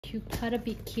You gotta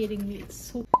be kidding me, it's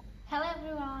so... Hello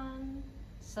everyone!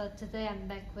 So today I'm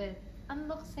back with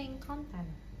unboxing content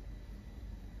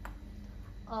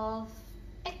of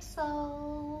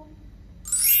EXO.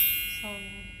 So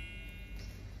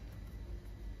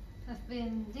I've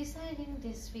been deciding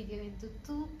this video into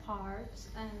two parts,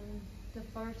 and the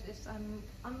first is I'm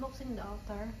unboxing the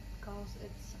outer because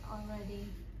it's already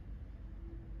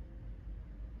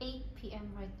 8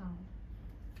 p.m. right now.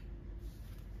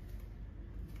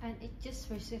 And it just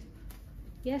received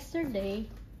yesterday,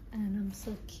 and I'm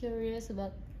so curious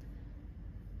about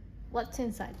what's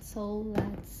inside, so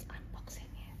let's unboxing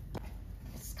it.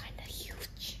 It's kind of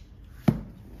huge,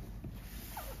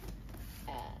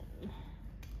 and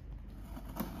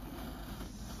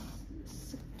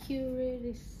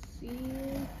security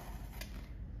seal.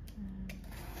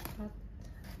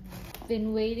 I've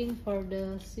been waiting for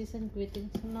the season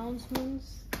greetings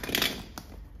announcements.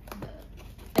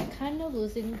 Kind of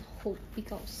losing hope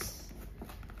because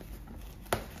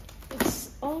it's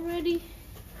already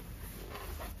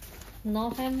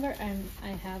November and I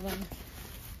haven't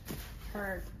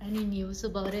heard any news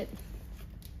about it.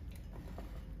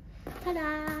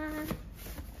 Ta-da!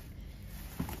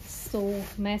 So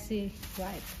messy,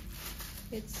 right?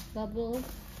 It's bubble.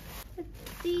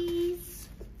 These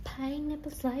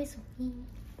pineapple slice of me.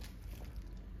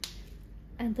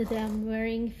 And today I'm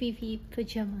wearing Fifi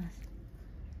pajamas.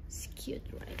 It's cute,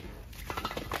 right?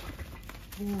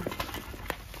 Ooh.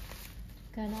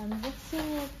 Gonna unbox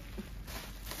it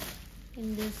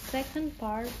in the second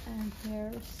part, and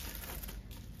here's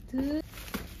the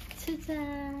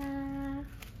ta-da!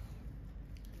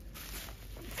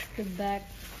 The back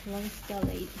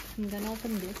Lonsdaleite. I'm gonna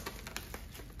open this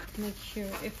to make sure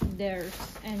if there's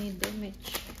any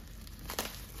damage.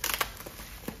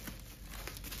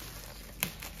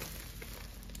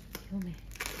 Yummy.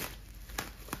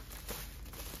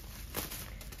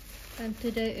 And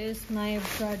today is my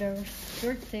brother's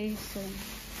birthday, so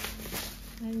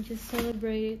I'm just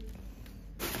celebrating.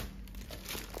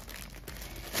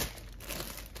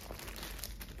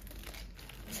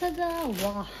 Ta-da!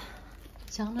 Wow,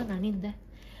 장난 아닌데.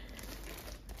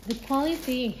 The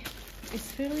quality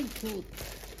is really good.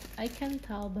 I can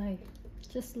tell by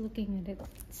just looking at it.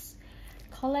 It's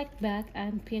collect bag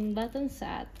and pin button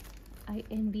set,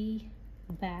 INB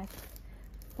bag,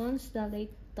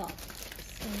 Lonsdaleite top.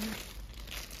 So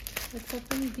let's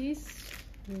open this.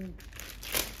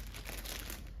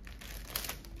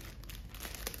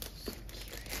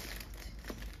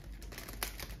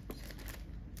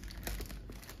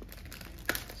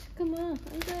 Come on,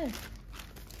 okay.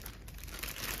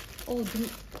 Oh,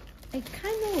 I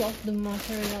kind of love the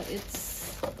material.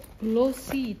 It's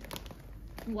glossy.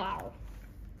 Wow,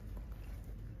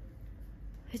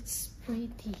 it's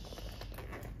pretty.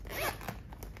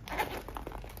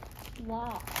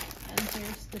 Wow, and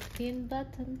here's the pin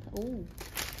button. Oh,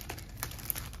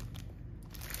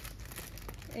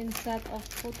 instead of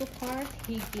photo card,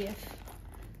 he gave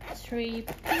 3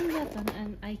 pin button,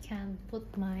 and I can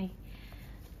put my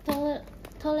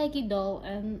Tolegi doll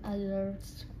and other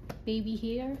baby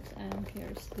hairs. And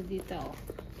here's the detail.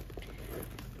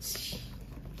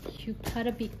 You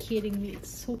gotta be kidding me! It's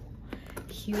so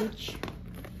huge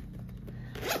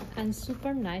and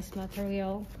super nice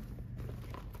material.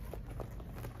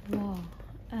 Wow,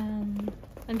 and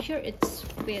I'm sure it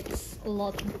fits a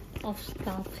lot of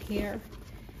stuff here.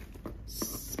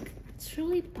 It's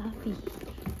really puffy,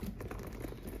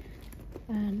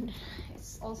 and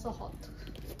it's also hot.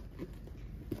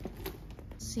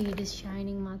 See this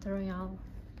shining material,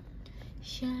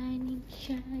 shining.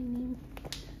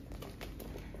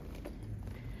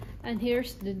 And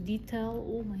here's the detail.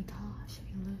 Oh my gosh,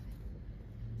 I love it.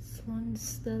 It's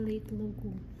Lonsdaleite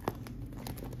logo.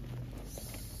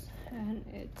 And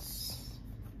it's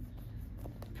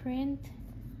printing,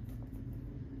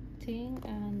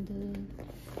 and the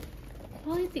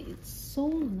quality is so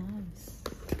nice.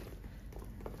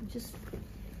 Just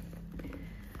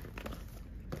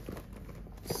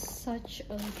such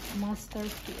a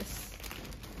masterpiece.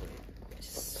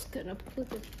 Just gonna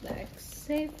put it back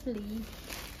safely.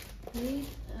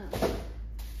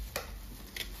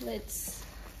 Let's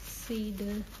see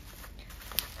the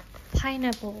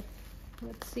pineapple.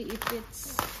 Let's see if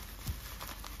it's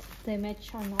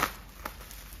damaged or not.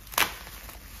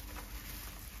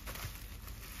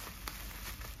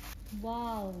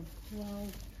 Wow,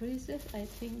 precious. I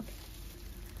think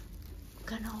I'm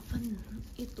gonna open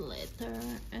it later.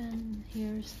 And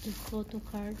here's the photo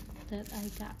card that I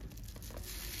got.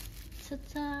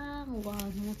 Ta-da! Wow,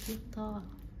 namo kita.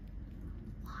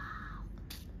 Wow.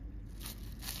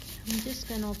 I'm just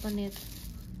gonna open it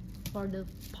for the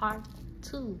part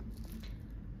too.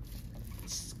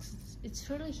 It's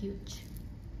really huge.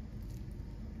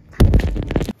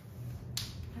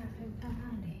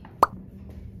 Everybody.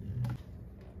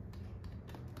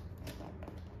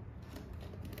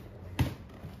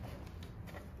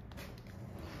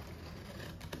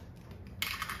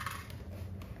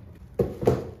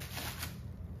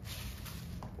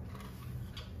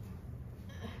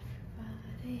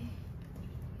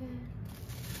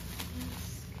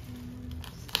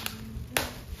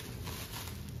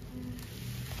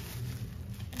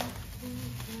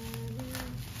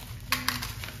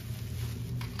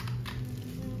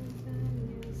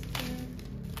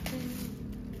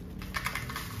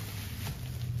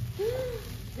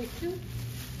 Baekhyun.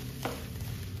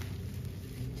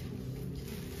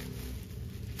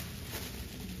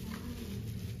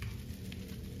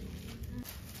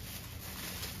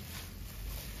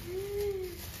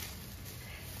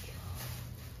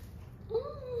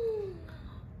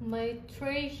 My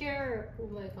treasure. Oh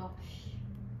my gosh.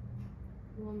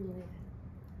 I won't believe it.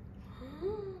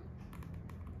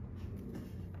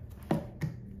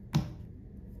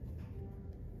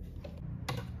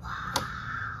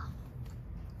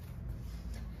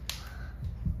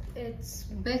 It's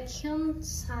baekhyun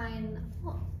sign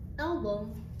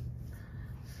album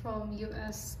from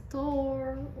US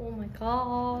store. Oh my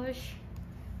gosh,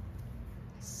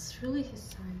 it's really his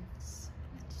sign. It's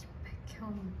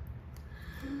baekhyun.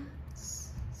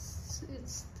 It's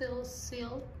still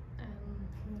sealed, and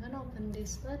I'm gonna open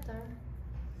this letter.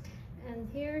 And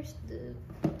here's the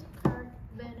card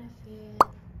benefit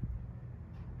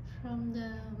from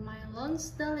my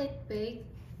Lonsdaleite bag.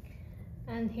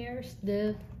 And here's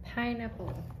the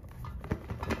pineapple.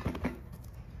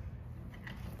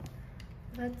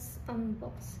 Let's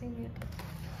unboxing it.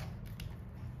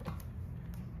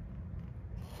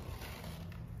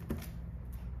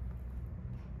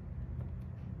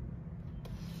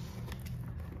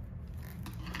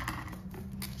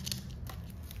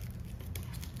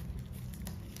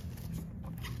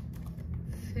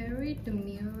 Very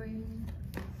demurring.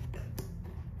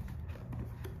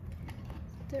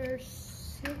 There's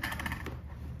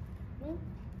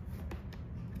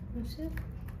what's it?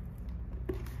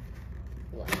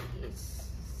 What is?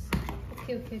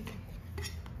 Okay.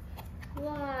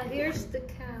 Wow, here's the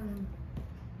can.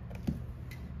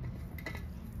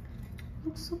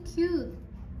 Looks so cute.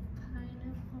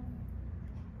 Pineapple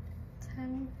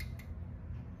tank.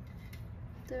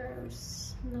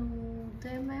 There's no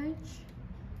damage.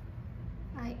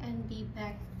 IND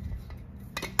back.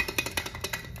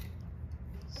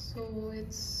 So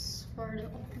it's for the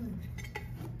open.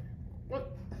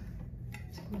 What?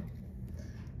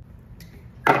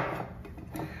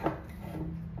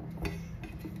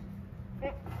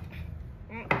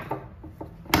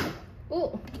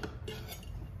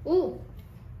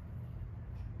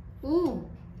 Oh,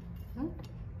 huh?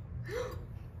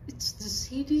 It's the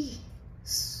CD.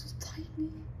 So tiny.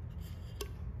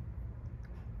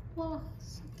 Wow,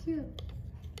 so cute.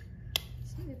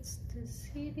 So it's the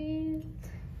CD.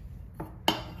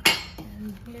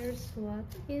 And here's what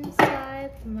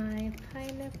inside my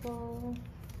pineapple.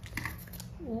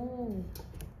 Oh.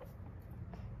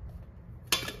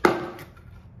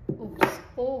 Oops.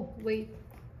 Oh, wait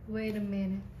a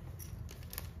minute.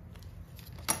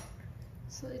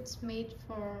 So it's made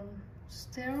from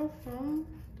styrofoam,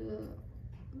 the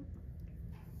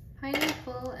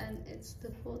pineapple, and it's the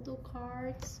photo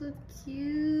card. So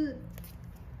cute.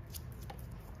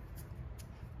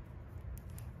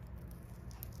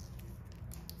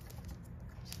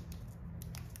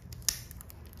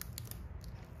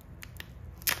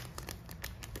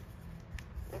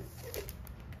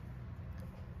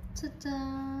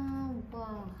 Ta-da!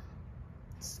 Wow,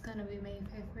 it's gonna be my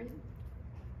favorite.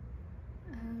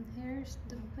 And here's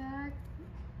the back.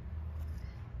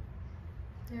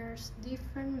 There's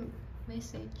different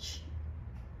message.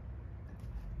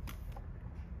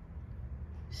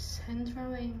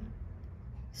 Centering.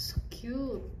 So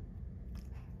cute.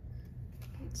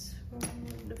 It's from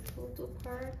the photo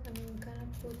card. I'm gonna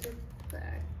put it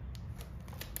back.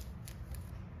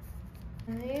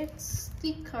 And it's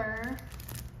sticker.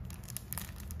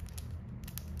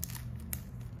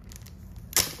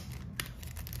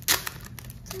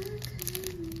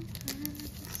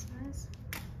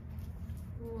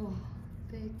 Wow,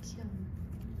 baekhyun.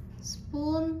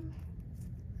 Spoon,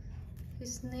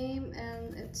 his name,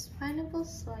 and it's pineapple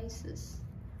slices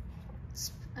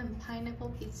and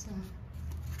pineapple pizza.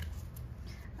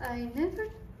 I never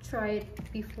tried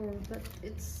before, but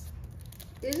is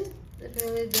it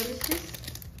really delicious?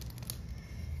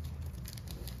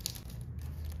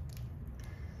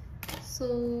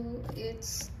 So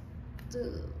it's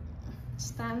the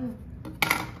stamp,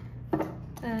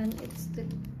 and it's the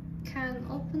can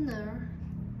opener.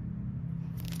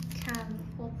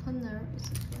 Is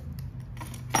it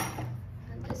right?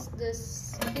 And it's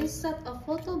this, instead of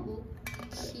photo book,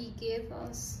 he gave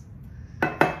us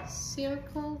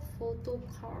circle photo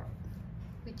card,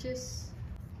 which is,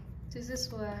 this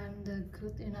is when the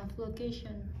good enough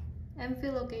location,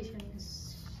 MP location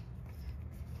is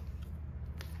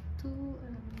 2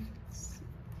 and C.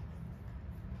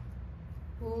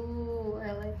 Oh,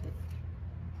 I like it.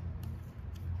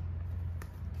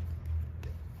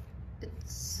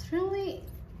 It's really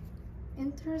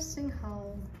interesting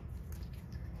how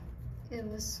it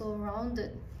was so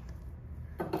rounded.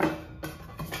 You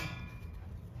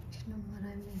know what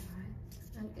I mean, right?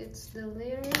 And it's the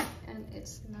lyric, and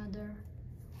it's another.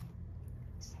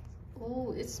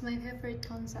 Oh, it's my favorite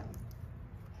concept.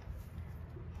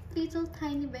 Little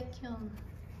tiny baekhyun.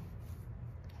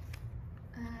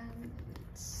 And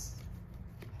it's,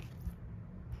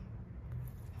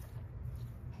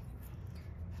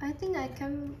 I think I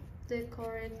can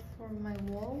decorate for my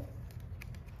wall.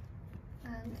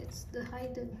 And it's the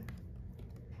hidden.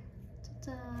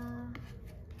 Ta-da!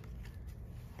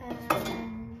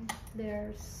 And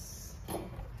there's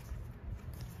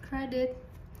credit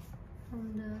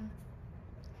from the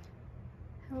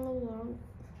Hello World.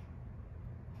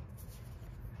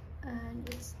 And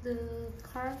it's the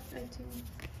card, I think.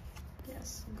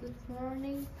 Yes, good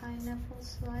morning, pineapple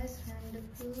slice, and the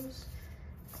blues,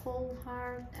 cold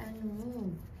heart, and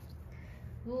moon.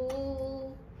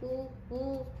 Ooh, ooh,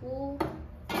 ooh, ooh.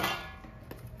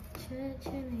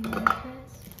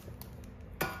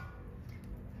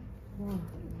 Wow,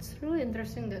 it's really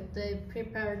interesting that they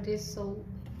prepare this so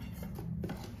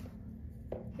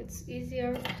it's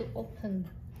easier to open.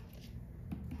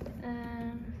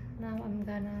 And now I'm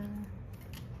gonna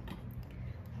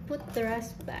put the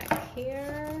rest back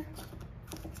here,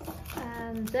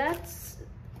 and that's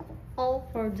all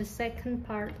for the second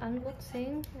part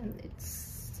unboxing. And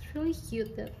it's really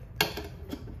cute that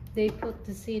they put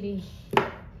the CD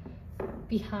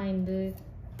behind the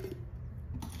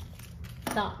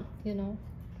dot, you know.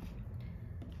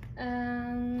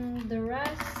 And the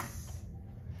rest,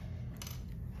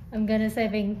 I'm gonna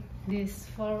saving this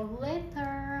for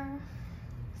later.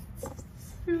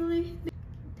 It's really,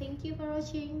 thank you for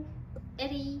watching.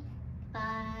 Eddie,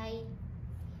 bye.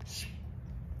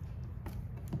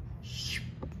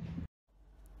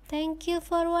 Thank you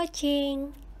for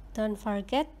watching. Don't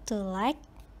forget to like,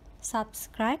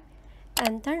 subscribe,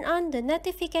 and turn on the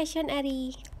notification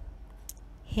area.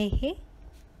 Hehe.